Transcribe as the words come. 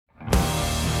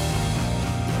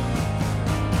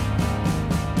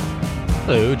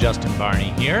Hello, Justin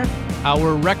Barney here.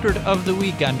 Our record of the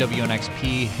week on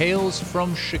WNXP hails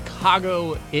from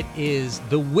Chicago. It is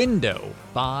The Window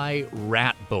by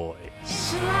Ratboys.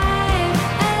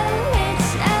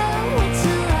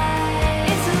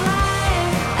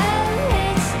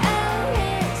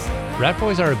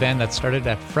 Ratboys are a band that started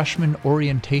at freshman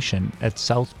orientation at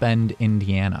South Bend,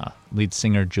 Indiana. Lead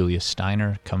singer Julia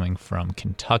Steiner coming from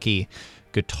Kentucky.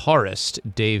 Guitarist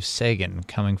Dave Sagan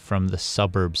coming from the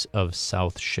suburbs of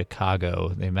South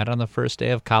Chicago. They met on the first day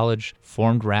of college,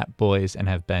 formed Ratboys, and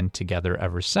have been together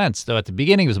ever since, though at the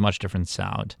beginning it was a much different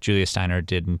sound. Julia Steiner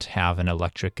didn't have an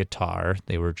electric guitar.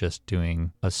 They were just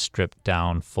doing a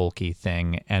stripped-down folky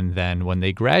thing, and then when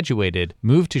they graduated,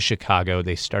 moved to Chicago,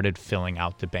 they started filling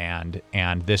out the band,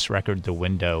 and this record, The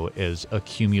Window, is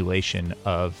accumulation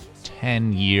of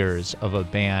 10 years of a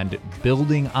band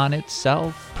building on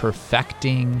itself,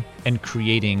 perfecting, and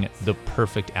creating the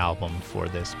perfect album for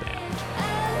this band.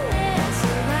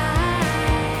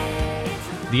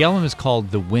 The album is called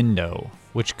The Window,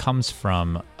 which comes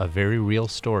from a very real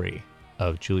story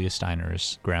of Julia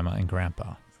Steiner's grandma and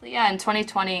grandpa. Yeah, in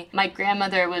 2020, my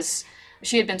grandmother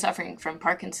she had been suffering from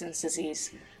Parkinson's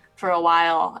disease for a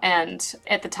while, and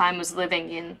at the time was living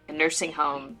in a nursing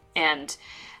home. And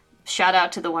shout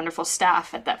out to the wonderful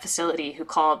staff at that facility who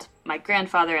called my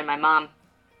grandfather and my mom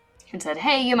and said,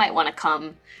 hey, you might want to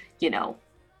come,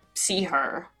 see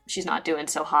her. She's not doing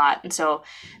so hot. And so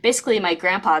basically my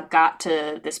grandpa got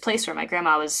to this place where my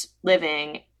grandma was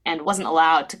living and wasn't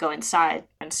allowed to go inside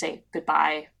and say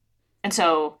goodbye. And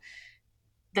so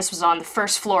this was on the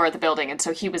first floor of the building. And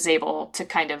so he was able to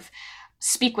kind of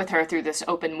speak with her through this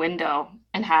open window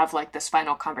and have like this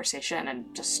final conversation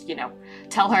and just,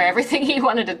 tell her everything he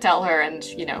wanted to tell her. And,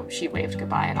 she waved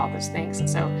goodbye and all those things. And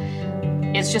so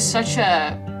it's just such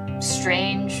a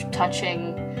strange,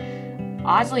 touching,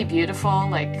 oddly beautiful,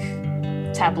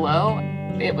 tableau.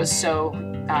 It was so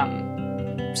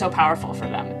powerful for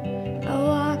them. I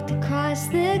walked across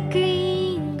the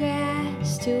green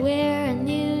grass to where I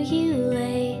knew you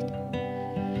laid.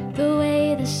 The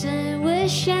way the sun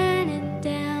was shining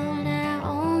down, I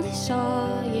only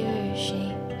saw your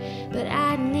shape. But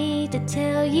I need to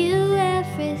tell you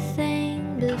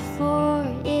everything before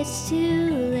it's too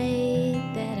late,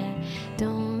 that I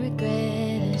don't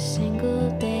regret a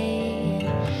single day.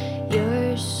 And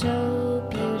you're so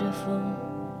beautiful.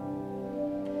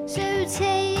 So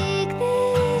take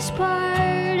this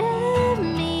part of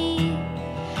me,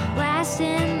 last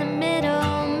in the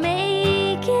middle,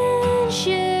 making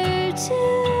sure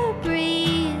to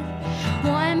breathe.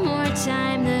 One more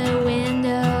time, the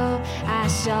window, I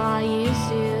saw you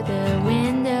through the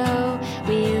window.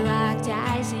 We locked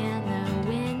eyes in the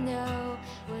window.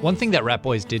 One thing that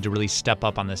Ratboys did to really step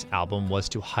up on this album was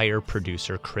to hire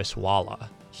producer Chris Walla.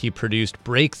 He produced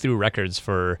breakthrough records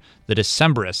for the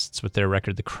Decemberists with their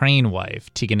record The Crane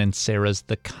Wife, Tegan and Sarah's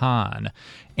The Con,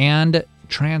 and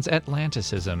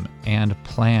Transatlanticism and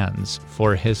Plans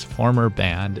for his former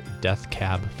band Death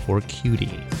Cab for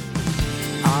Cutie.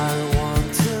 I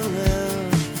want to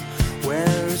live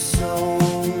where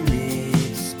soul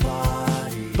meets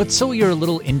body. But so you're a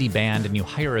little indie band and you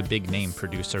hire a big name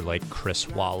producer like Chris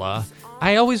Walla.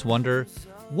 I always wonder,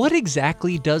 what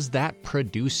exactly does that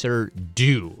producer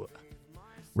do?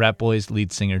 Ratboys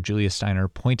lead singer Julia Steiner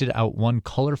pointed out one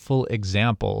colorful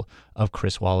example of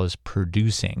Chris Walla's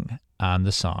producing on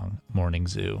the song Morning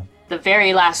Zoo. The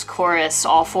very last chorus,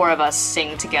 all four of us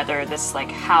sing together this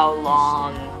how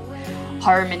long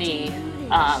harmony.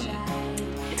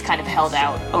 It's kind of held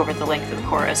out over the length of the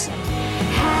chorus.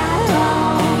 How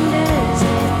long does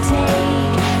it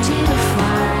take to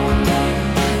find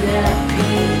the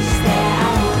peace that I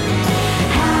want?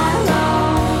 How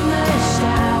long must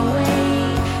I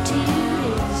wait to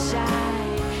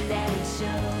decide that it's so?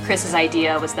 Chris's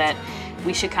idea was that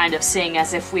we should kind of sing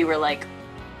as if we were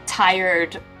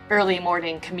tired early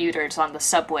morning commuters on the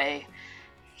subway.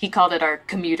 He called it our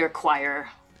commuter choir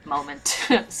moment.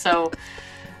 So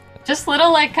just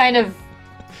little kind of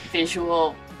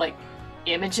visual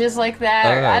images like that.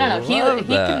 Or, I don't know. He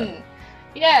can,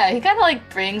 he kind of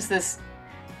brings this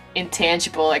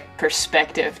intangible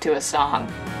perspective to a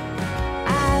song.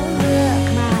 I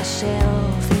look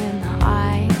myself in the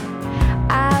eye.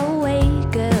 I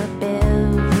wake up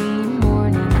every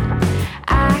morning.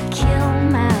 I kill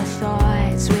my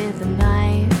thoughts with a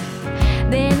knife,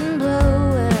 then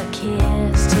blow a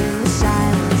kiss to the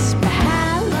silence. But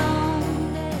how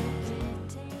long does it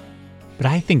take? But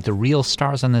I think the real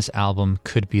stars on this album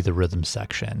could be the rhythm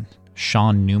section.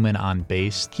 Sean Newman on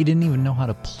bass, he didn't even know how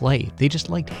to play. They just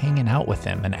liked hanging out with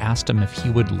him and asked him if he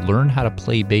would learn how to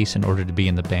play bass in order to be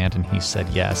in the band, and he said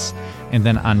yes. And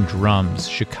then on drums,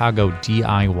 Chicago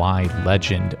DIY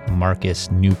legend Marcus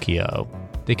Nuccio.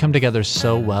 They come together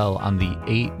so well on the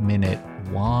 8-minute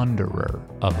wanderer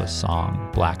of a song,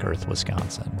 Black Earth,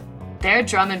 Wisconsin. Their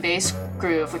drum and bass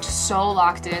groove, which is so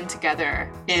locked in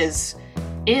together, is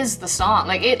the song.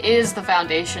 Like, it is the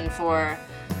foundation for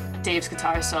Dave's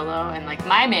guitar solo, and like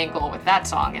my main goal with that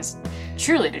song is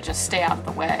truly to just stay out of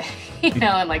the way,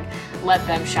 and like let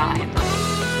them shine.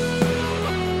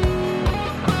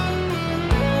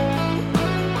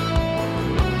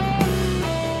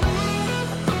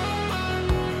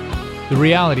 The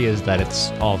reality is that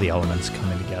it's all the elements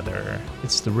coming together.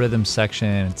 It's the rhythm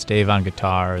section, it's Dave on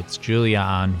guitar, it's Julia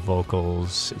on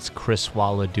vocals, it's Chris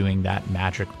Walla doing that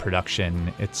magic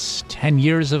production. It's 10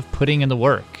 years of putting in the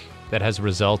work that has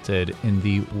resulted in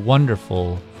the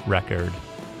wonderful record,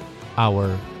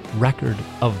 our record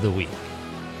of the week,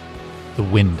 The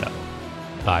Window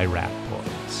by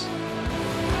Ratboys.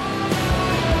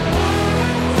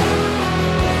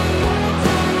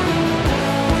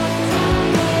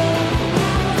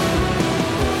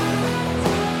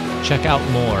 Check out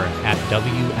more at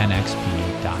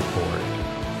WNXP.org.